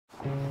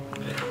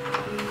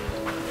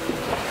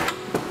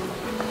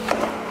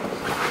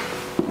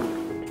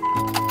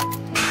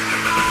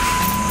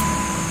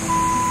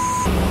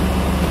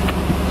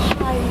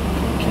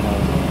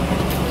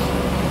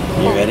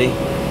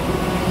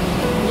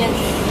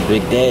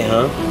Big day,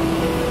 huh?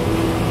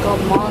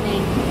 Good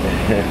morning.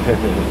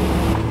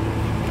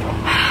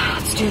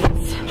 Let's do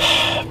this.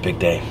 Big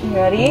day. You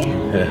ready?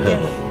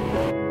 Yes.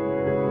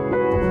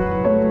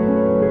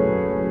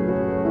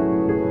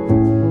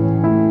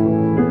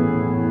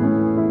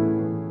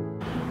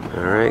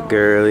 All right,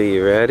 girlie,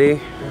 you ready?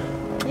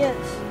 Yes.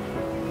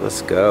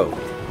 Let's go.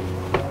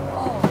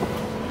 Oh.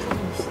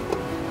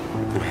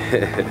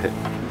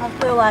 I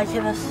feel like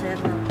in a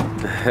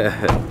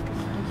cinema.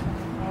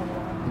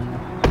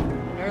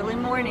 Early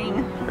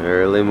morning.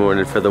 Early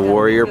morning for the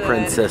warrior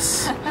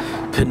princess.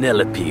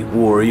 Penelope,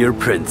 warrior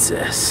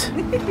princess.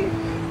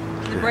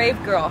 The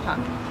brave girl, huh?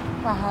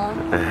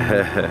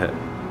 Uh-huh.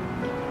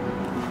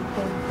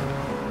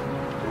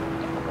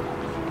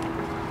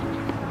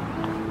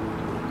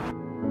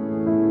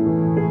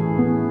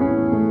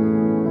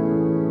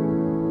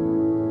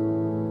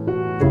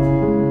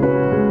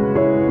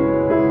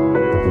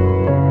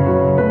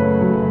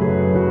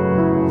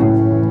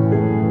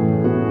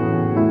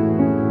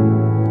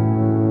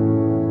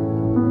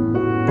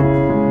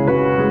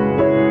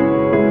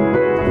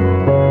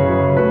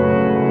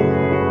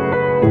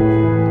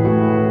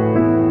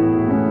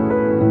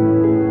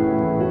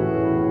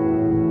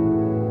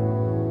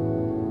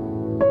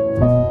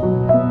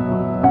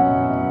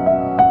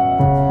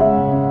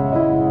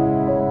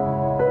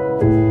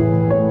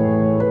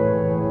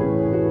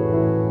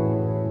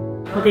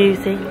 What do you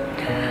think?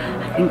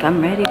 I think I'm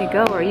ready to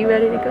go. Are you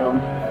ready to go?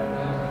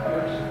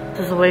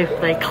 Just waiting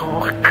for the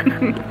call.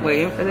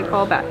 Waiting for the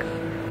call back.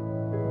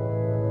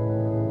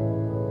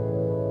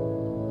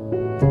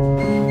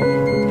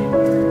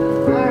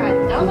 Alright,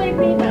 don't leave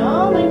me,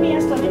 I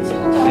still need to see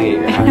the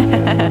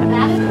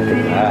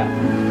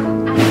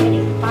I'm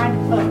getting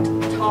 5 foot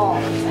tall,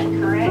 is that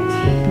correct?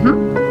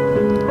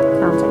 Mm-hmm.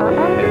 Sounds about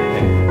right.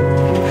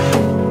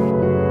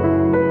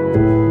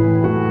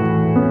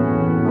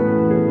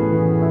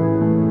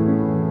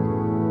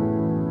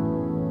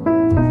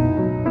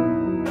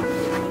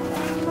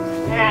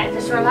 Alright,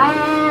 just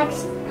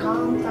relax,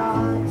 calm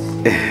thoughts.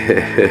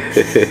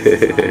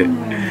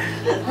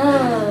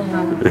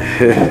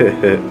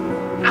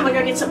 I'm gonna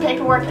go get some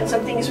paperwork and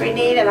some things we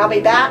need and I'll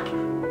be back.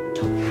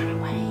 Don't run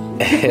away.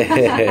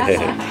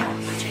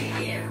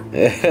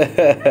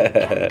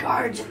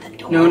 Guards at the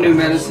door. No new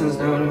medicines,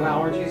 no new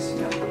allergies.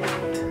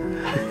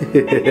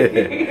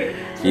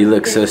 You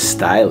look so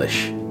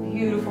stylish.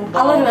 Beautiful.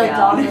 I look at the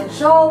doctor.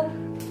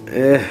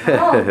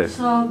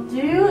 So do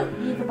you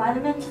need the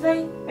vitamin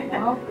today?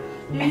 No.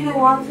 Do you need the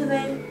water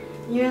today?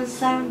 You're in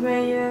 7th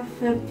grade, you're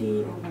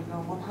 50. Oh my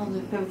god,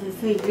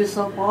 153. You're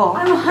so bald.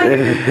 I'm like,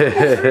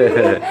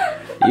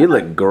 You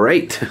look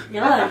great.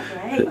 you look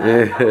great.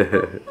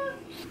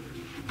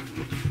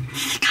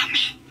 She's coming.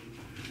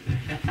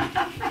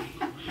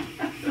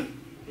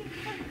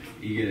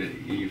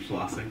 You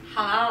flossing?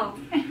 Hello.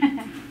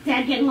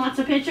 Dad getting lots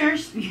of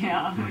pictures?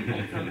 Yeah.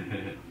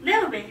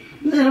 Little bit.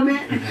 Little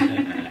bit.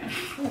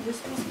 Oh,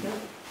 this smells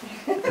good.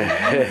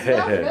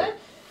 Smells good.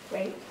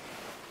 Wait.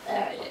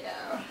 There you go.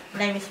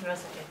 Let me smell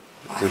something.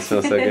 It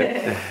smells so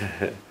good.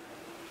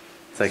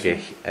 It's like a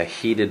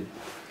heated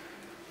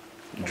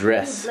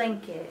dress.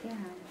 Blanket, yeah.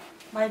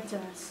 My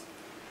dress.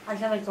 I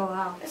gotta go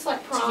out. It's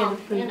like To prom,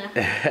 get food. you know.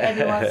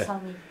 Everyone's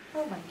telling me,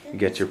 oh my goodness.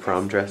 Get your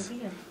prom dress?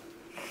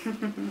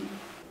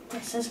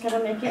 This is gonna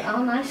make it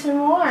all nice and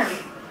warm.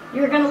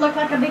 You're gonna look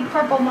like a big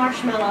purple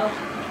marshmallow. I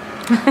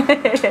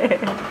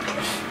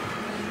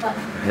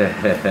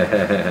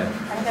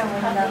don't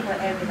want that for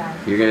every night.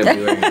 You're gonna be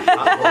wearing. You're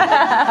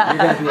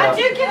gonna be I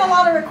do get a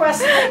lot of requests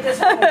to make this.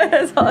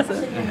 That's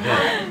awesome.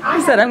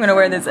 He said I'm gonna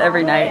wear this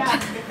every night.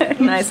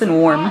 Nice and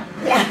warm.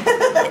 Yeah.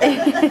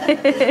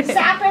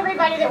 Zap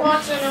everybody that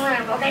walks in the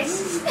room, okay?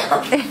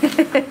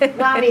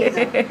 Not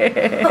even.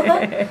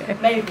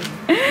 Maybe. Maybe.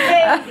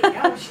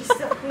 Oh, she's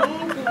still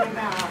thinking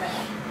about it.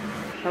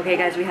 Okay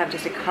guys, we have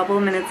just a couple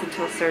of minutes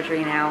until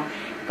surgery now.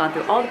 Gone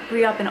through all the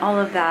pre-op and all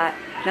of that.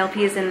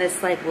 Penelope is in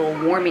this like little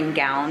warming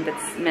gown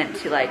that's meant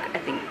to like, I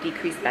think,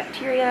 decrease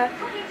bacteria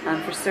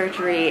for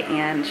surgery,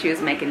 and she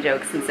was making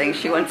jokes and saying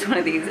she wants one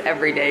of these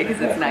every day because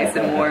it's nice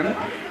and warm.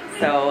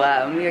 So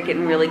we are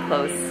getting really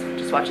close,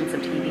 just watching some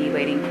TV,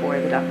 waiting for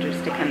the doctors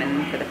to come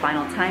in for the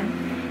final time,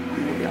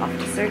 and we'll be off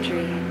to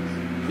surgery.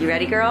 You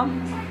ready, girl?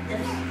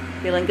 Yes.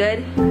 Feeling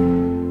good?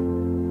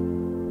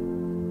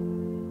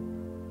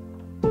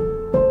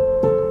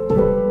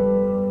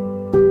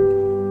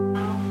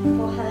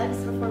 Full hugs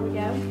before we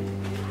go.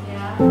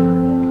 Yeah.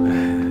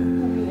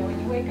 When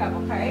you wake up,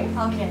 okay?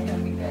 Okay.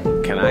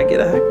 Can I get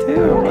a hug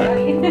too? Or what?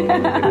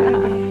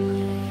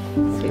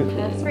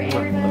 That's for Let me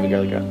everybody. go,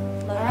 go.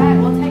 Alright,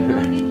 we'll take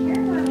really good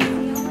care of her. We'll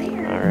see you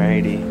later.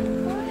 Alrighty.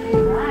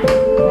 Alright,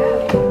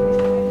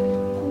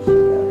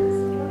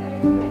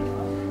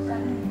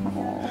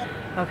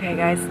 Okay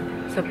guys,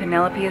 so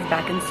Penelope is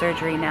back in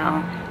surgery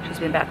now. She's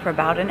been back for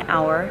about an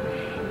hour,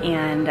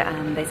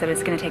 and they said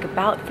it's going to take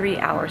about 3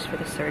 hours for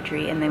the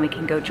surgery, and then we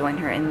can go join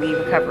her in the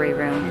recovery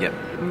room. Yep.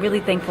 I'm really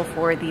thankful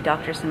for the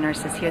doctors and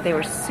nurses here. They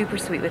were super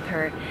sweet with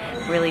her,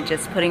 really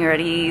just putting her at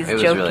ease, It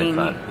was joking.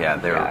 really fun. Yeah,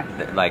 they were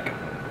like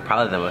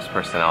probably the most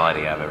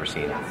personality I've ever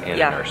seen in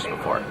a nurse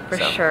before. For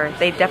sure.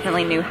 They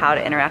definitely knew how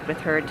to interact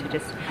with her to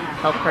just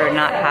help her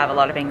not have a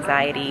lot of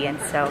anxiety, and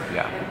so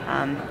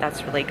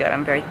that's really good.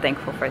 I'm very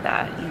thankful for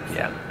that.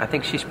 Yeah, I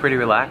think she's pretty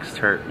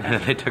relaxed.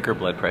 They took her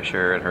blood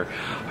pressure and her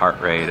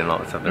heart rate and all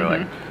that stuff. They're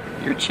like,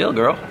 you're chill,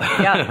 girl.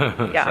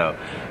 Yeah. So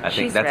I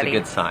think that's a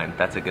good sign.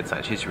 That's a good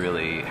sign. She's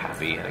really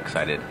happy and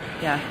excited.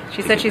 Yeah.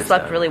 She said she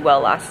slept really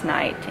well last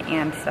night,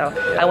 and so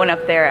I went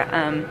up there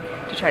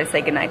to try to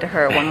say goodnight to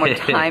her one more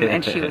time,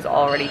 and she was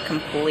already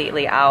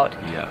completely out,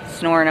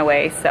 snoring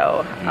away.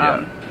 So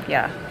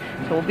yeah.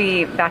 So we'll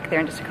be back there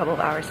in just a couple of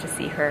hours to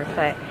see her,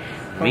 but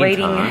we're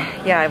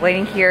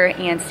waiting here,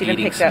 and Steven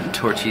picked up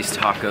Torchy's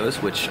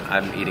tacos, which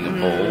I'm eating a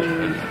bowl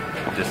and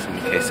just some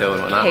queso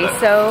and whatnot.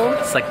 Queso.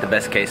 It's like the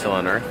best queso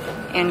on earth.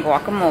 And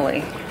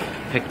guacamole.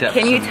 Picked up.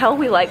 Can you tell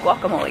we like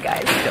guacamole,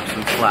 guys? Picked up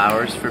some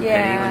flowers for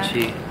Penny when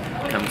she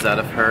comes out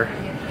of her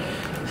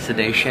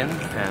sedation,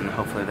 and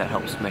hopefully that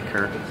helps make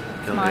her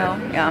feel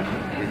good. Yeah.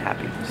 Be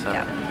happy. So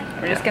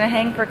we're just gonna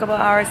hang for a couple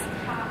hours,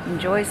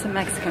 enjoy some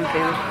Mexican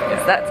food,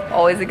 because that's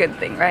always a good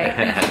thing, right?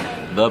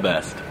 The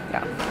best.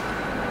 Yeah.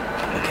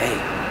 Okay.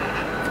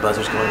 The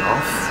buzzer's going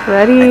off. It's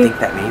ready. I think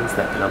that means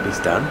that Penelope's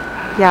done.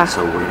 Yeah.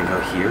 So we're gonna go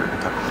here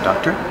and talk to the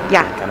doctor.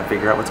 Yeah. And kind of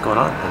figure out what's going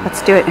on. And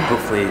let's do it.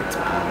 Hopefully it's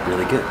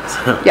really good.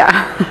 So.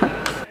 Yeah.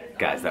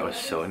 Guys, that was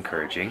so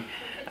encouraging.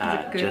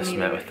 Just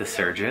met with the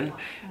surgeon.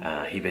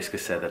 He basically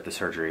said that the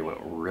surgery went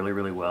really,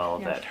 really well,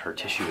 that her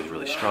tissue was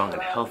really strong and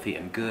healthy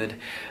and good.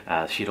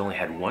 She'd only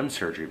had one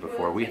surgery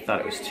before. We thought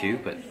it was two,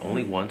 but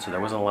only one, so there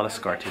wasn't a lot of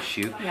scar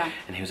tissue.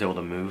 And he was able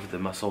to move the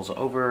muscles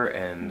over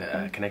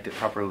and connect it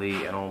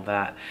properly and all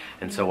that.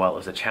 And so while it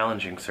was a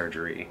challenging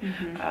surgery,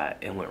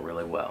 it went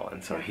really well.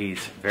 And so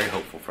he's very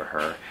hopeful for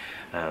her.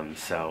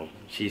 So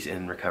she's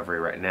in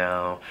recovery right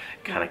now,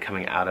 kind of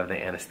coming out of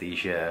the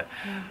anesthesia.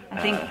 I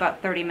think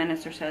about 30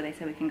 minutes or so they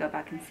said we can go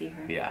back and see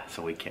her. Yeah,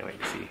 so we can't wait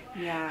to see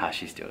how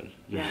she's doing.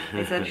 Yeah,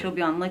 they said she'll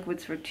be on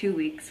liquids for 2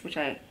 weeks, which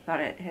I thought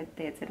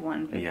they had said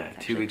 1. But yeah,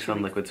 2 weeks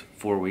on liquids,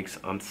 4 weeks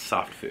on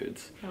soft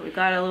foods. So we've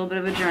got a little bit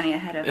of a journey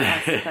ahead of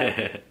us,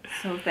 but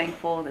so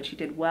thankful that she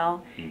did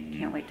well.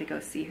 Can't wait to go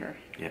see her.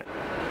 Yeah.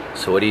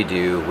 So what do you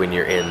do when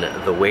you're in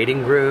the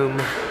waiting room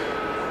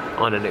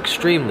on an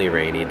extremely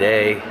rainy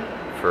day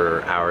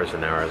for hours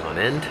and hours on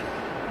end?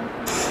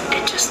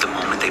 And just the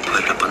moment they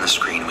put it up on the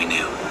screen, we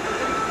knew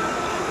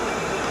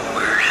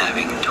we're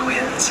having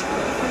twins.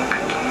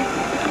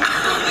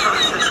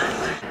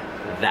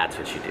 That's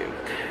what you do.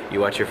 You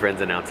watch your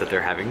friends announce that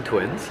they're having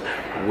twins,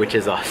 which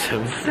is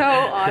awesome. So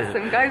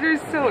awesome. Guys are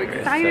so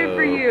excited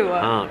for you.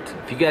 Pumped.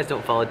 If you guys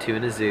don't follow Two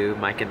in a Zoo,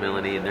 Mike and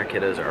Melanie and their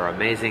kiddos are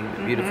amazing,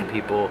 beautiful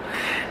people,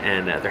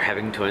 and they're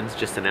having twins.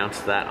 Just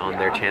announced that on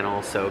their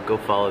channel, so go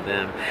follow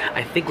them.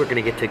 I think we're going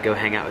to get to go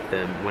hang out with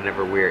them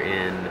whenever we're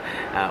in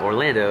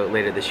Orlando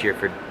later this year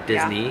for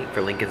Disney,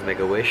 for Lincoln's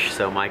Mega Wish.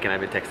 So Mike and I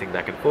have been texting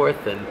back and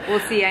forth, and we'll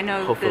see. I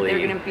know hopefully, that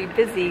they're going to be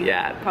busy.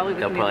 Yeah,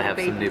 they'll probably have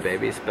some new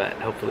babies, but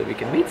hopefully we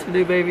can meet some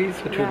new babies,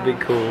 which would be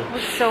cool.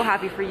 We're so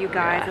happy for you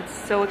guys.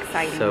 It's so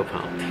exciting. So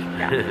pumped.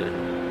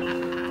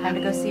 Time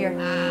to go see her.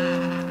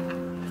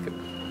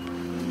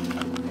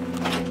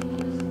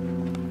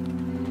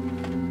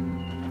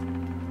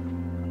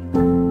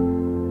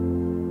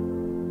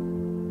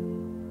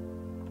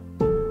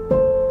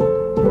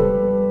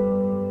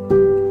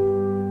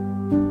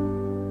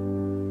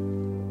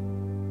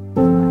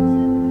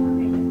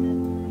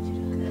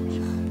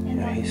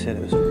 He said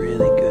it was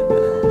really good,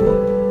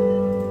 Penelope.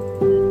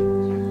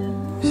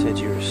 He said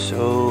you were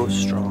so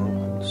strong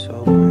and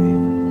so brave.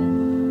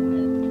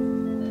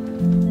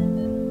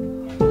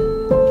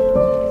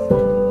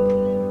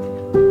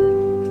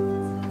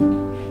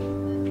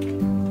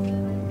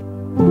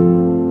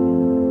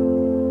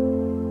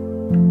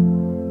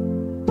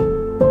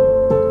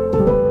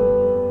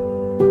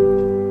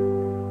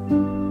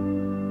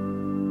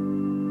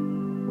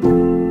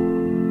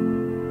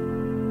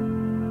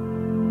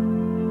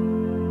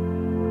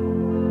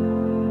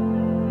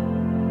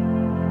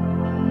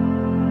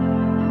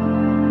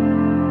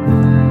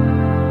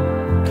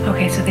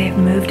 Okay, so they've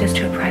moved us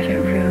to a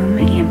private room,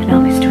 and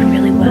Penelope's doing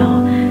really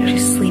well.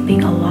 She's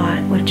sleeping a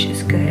lot, which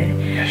is good.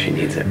 Yeah, she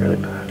needs it really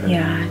bad.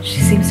 Yeah,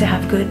 she seems to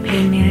have good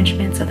pain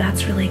management, so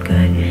that's really good.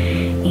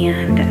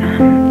 And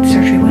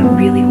surgery went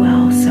really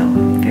well, so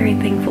very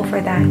thankful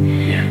for that.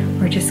 Yeah.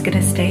 We're just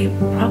gonna stay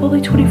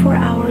probably 24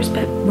 hours,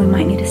 but we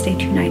might need to stay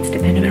 2 nights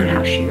depending on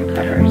how she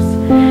recovers.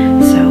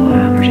 So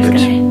we're just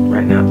gonna...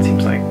 Right now it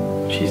seems like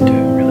she's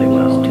doing really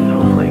well.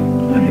 Hopefully,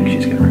 I think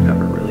she's gonna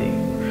recover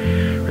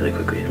really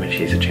quickly. I mean,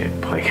 she's a champ.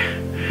 Like,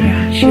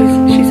 yeah,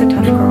 she's a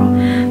tough girl,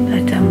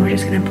 but we're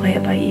just gonna play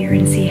it by ear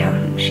and see how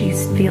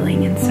she's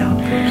feeling. And so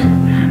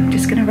I'm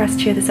just gonna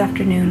rest here this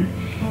afternoon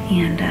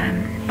and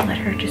let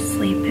her just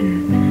sleep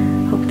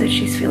and hope that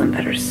she's feeling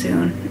better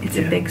soon. It's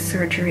a big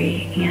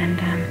surgery, and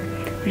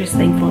we're just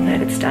thankful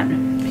that it's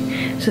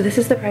done. So this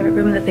is the private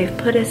room that they've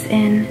put us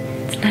in.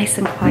 It's nice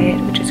and quiet,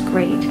 which is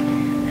great.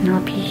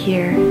 Penelope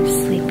here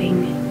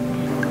sleeping.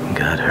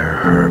 Got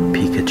her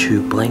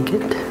Pikachu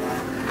blanket.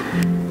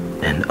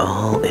 and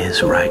all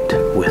is right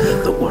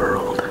with the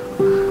world.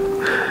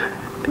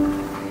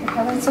 We're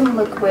having some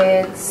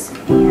liquids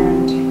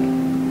and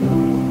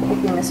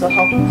hoping this will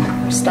help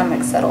her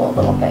stomach settle a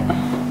little bit.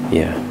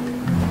 Yeah.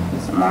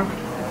 Some more.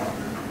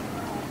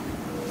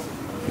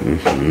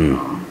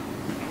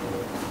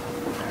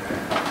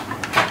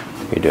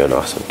 You're doing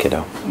awesome,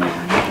 kiddo.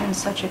 Yeah, you're doing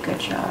such a good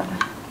job.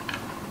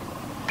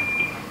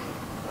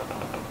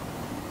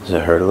 Does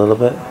it hurt a little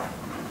bit?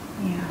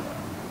 Yeah.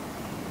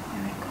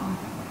 There we go.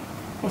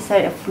 They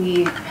said if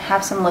we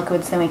have some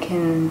liquids, then we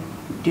can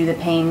do the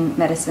pain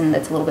medicine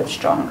that's a little bit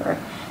stronger.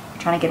 We're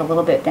trying to get a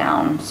little bit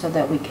down so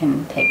that we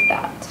can take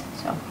that.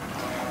 So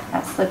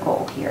that's the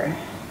goal here.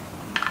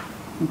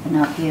 And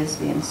Penelope is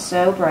being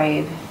so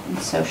brave and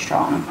so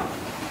strong.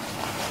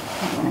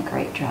 You're doing a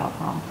great job,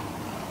 Paul.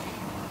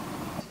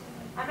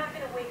 I'm not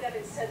going to wake up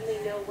and suddenly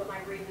know what my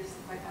ring is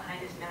like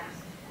behind his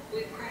mask.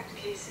 We've cracked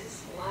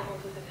cases, a lot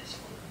older than this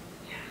one.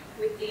 Yeah,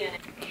 with DNA.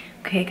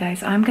 Okay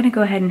guys, I'm gonna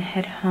go ahead and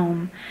head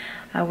home.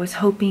 I was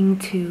hoping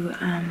to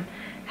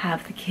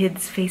have the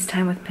kids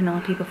FaceTime with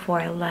Penelope before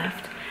I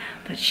left,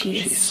 but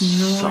she's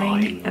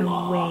snoring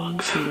away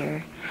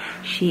here.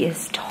 She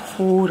is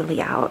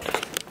totally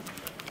out.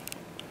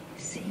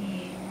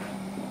 See,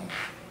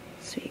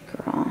 sweet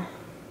girl.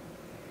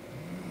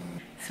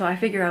 So I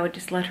figure I would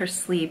just let her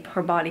sleep.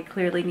 Her body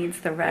clearly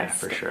needs the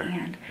rest. Yeah, for sure.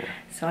 And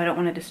so I don't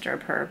want to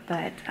disturb her,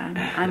 but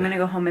I'm going to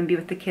go home and be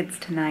with the kids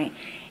tonight.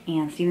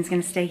 And Steven's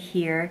going to stay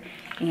here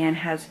and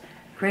has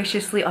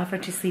graciously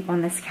offered to sleep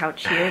on this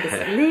couch here,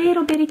 this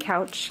little bitty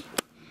couch.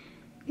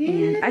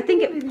 And I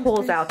think it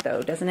pulls out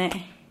though, doesn't it?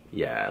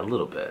 Yeah, a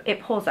little bit.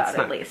 It pulls out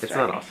at least, It's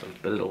right? not awesome,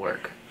 but it'll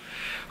work.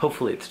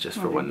 Hopefully it's just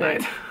for one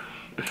night.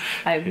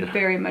 I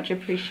very much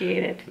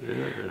appreciate it.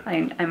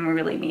 I'm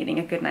really needing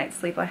a good night's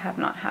sleep. I have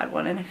not had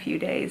one in a few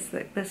days.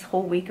 This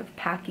whole week of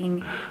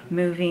packing,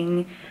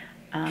 moving,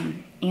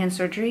 and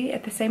surgery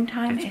at the same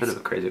time. It's been a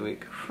crazy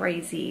week.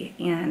 Crazy,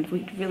 and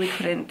we really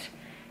couldn't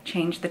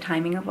change the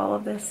timing of all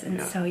of this,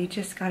 and so you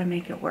just got to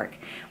make it work.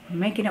 We're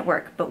making it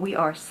work, but we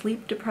are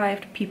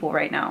sleep-deprived people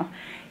right now,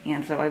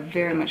 and so I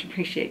very much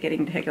appreciate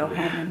getting to go home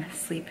and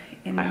sleep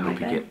in my bed. I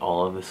hope you get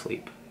all of the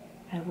sleep.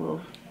 I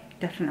will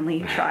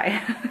definitely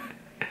try.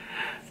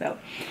 So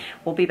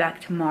we'll be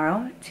back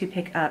tomorrow to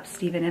pick up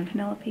Steven and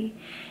Penelope,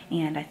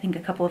 and I think a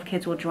couple of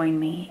kids will join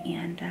me,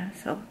 and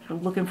so we're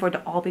looking forward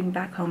to all being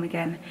back home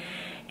again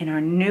in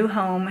our new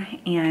home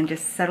and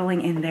just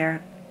settling in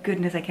there.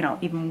 Goodness, I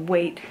cannot even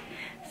wait.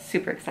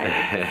 Super excited.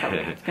 So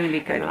it's going to be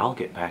good. And I'll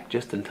get back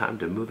just in time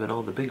to move in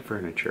all the big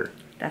furniture.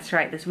 That's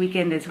right. This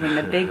weekend is when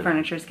the big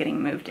furniture is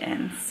getting moved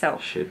in. So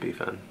should be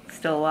fun.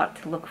 Still a lot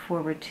to look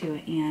forward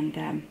to,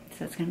 and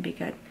so it's going to be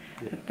good.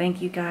 But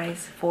thank you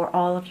guys for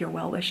all of your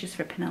well wishes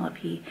for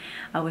Penelope.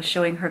 I was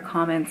showing her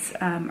comments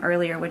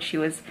earlier when she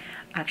was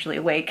actually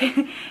awake,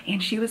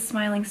 and she was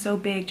smiling so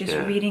big, just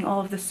reading all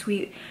of the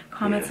sweet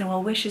comments and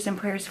well wishes and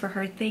prayers for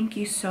her. Thank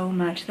you so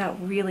much. That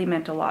really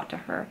meant a lot to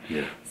her.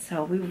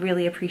 So we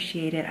really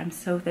appreciate it. I'm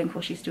so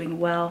thankful she's doing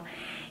well,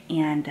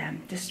 and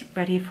just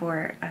ready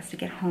for us to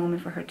get home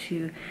and for her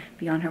to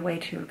be on her way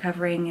to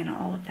recovering and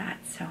all of that.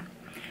 So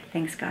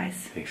thanks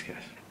guys. Thanks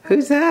guys.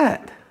 Who's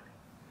that?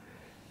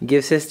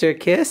 Give sister a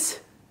kiss?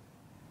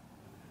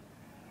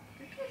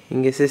 You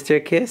can give sister a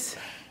kiss?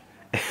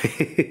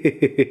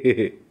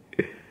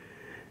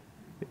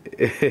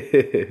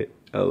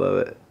 I love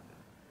it.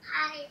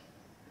 Hi.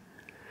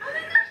 Oh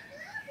my gosh,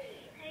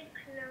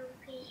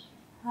 Penelope.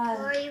 Hi, Penelope. How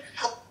are you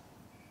feeling?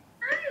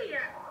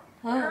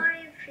 Hi. How are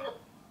you feeling?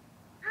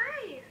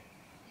 Hi.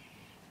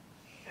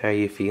 How are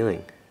you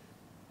feeling?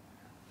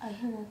 I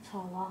hear that so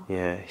long.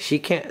 Yeah, she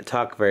can't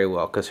talk very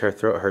well because her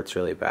throat hurts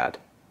really bad.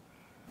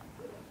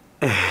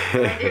 Am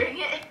I doing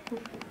it?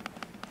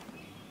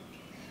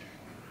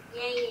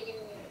 Yeah, you're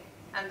doing it.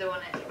 I'm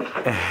doing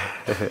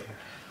it.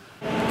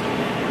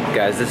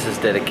 Guys, this is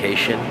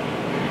dedication.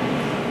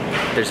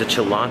 There's a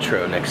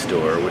cilantro next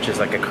door, which is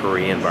like a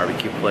Korean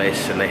barbecue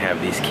place, and they have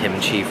these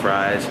kimchi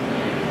fries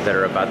that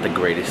are about the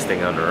greatest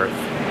thing on earth.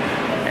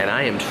 And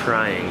I am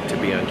trying to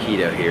be on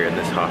keto here in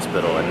this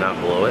hospital and not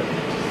blow it.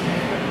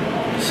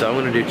 So I'm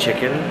gonna do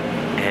chicken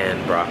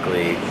and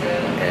broccoli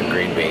and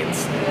green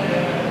beans.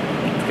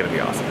 It's gonna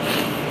be awesome.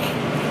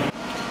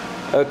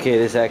 Okay,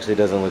 this actually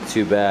doesn't look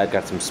too bad.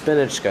 Got some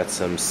spinach, got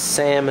some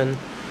salmon,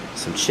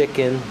 some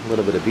chicken, a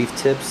little bit of beef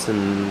tips,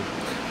 and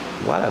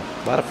a lot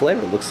of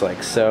flavor it looks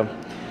like. So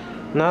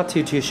not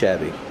too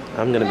shabby.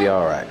 I'm gonna be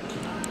all right.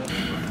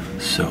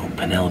 So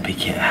Penelope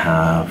can't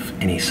have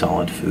any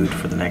solid food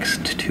for the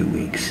next 2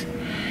 weeks,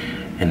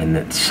 and then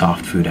it's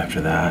soft food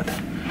after that.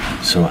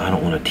 So I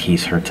don't want to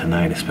tease her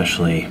tonight,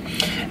 especially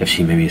if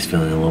she maybe is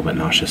feeling a little bit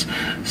nauseous.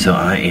 So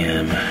I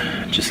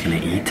am just gonna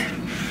eat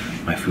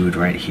my food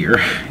right here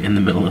in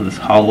the middle of this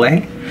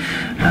hallway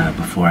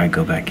before I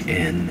go back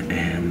in,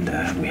 and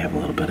we have a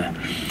little bit of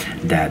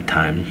dad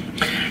time.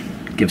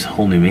 Gives a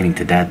whole new meaning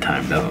to dad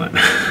time, doesn't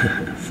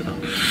it? So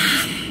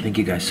thank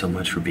you guys so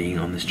much for being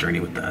on this journey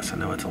with us. I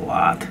know it's a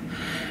lot,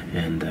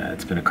 and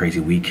it's been a crazy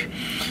week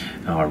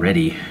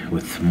already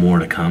with more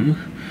to come.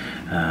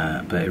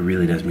 but it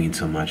really does mean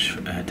so much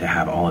to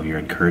have all of your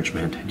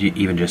encouragement.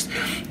 Even just,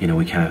 you know,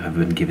 we kind of have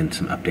been given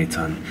some updates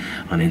on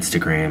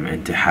Instagram,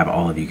 and to have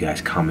all of you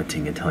guys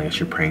commenting and telling us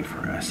you're praying for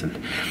us,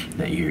 and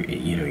that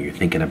you're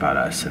thinking about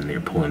us, and you're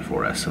pulling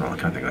for us, and all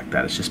kind of things like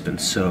that. It's just been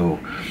so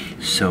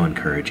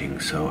encouraging.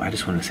 So I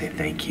just want to say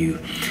thank you.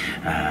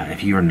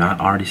 If you are not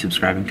already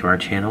subscribing to our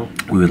channel,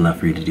 we would love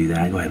for you to do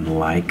that. Go ahead and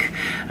like,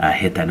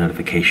 hit that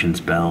notifications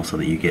bell so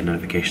that you get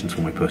notifications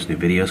when we post new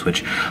videos,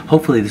 which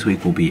hopefully this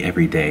week will be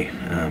every day,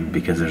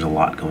 because there's a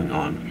lot going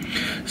on.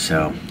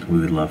 So we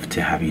would love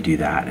to have you do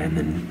that, and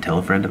then tell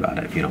a friend about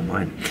it if you don't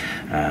mind.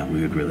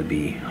 We would really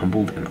be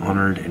humbled and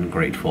honored and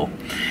grateful.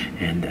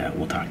 And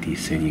we'll talk to you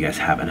soon. You guys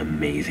have an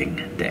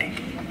amazing day.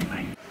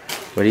 Bye.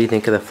 What do you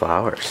think of the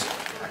flowers?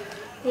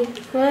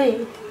 It's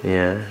great.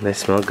 Yeah, they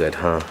smell good,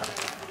 huh?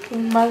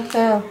 It's my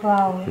favorite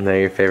flower. They're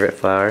your favorite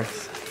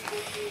flowers?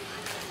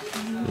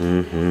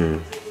 Mm-hmm.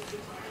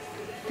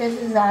 This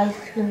is ice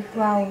cream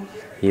flowers.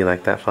 You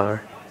like that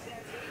flower?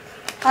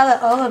 I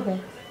like all of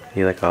them.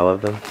 You like all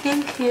of them?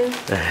 Thank you.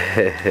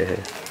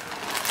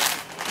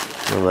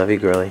 I love you,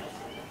 girlie.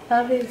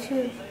 Love you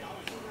too.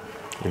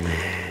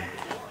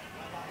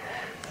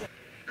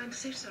 I'm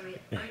so sorry.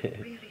 I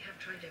really have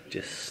tried everything.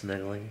 Just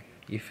snuggling.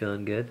 You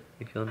feeling good?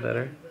 You feeling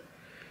better?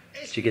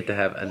 Did you get to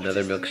have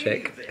another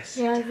milkshake?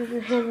 Yeah, I just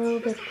have a little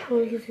bit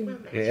crazy.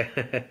 Yeah.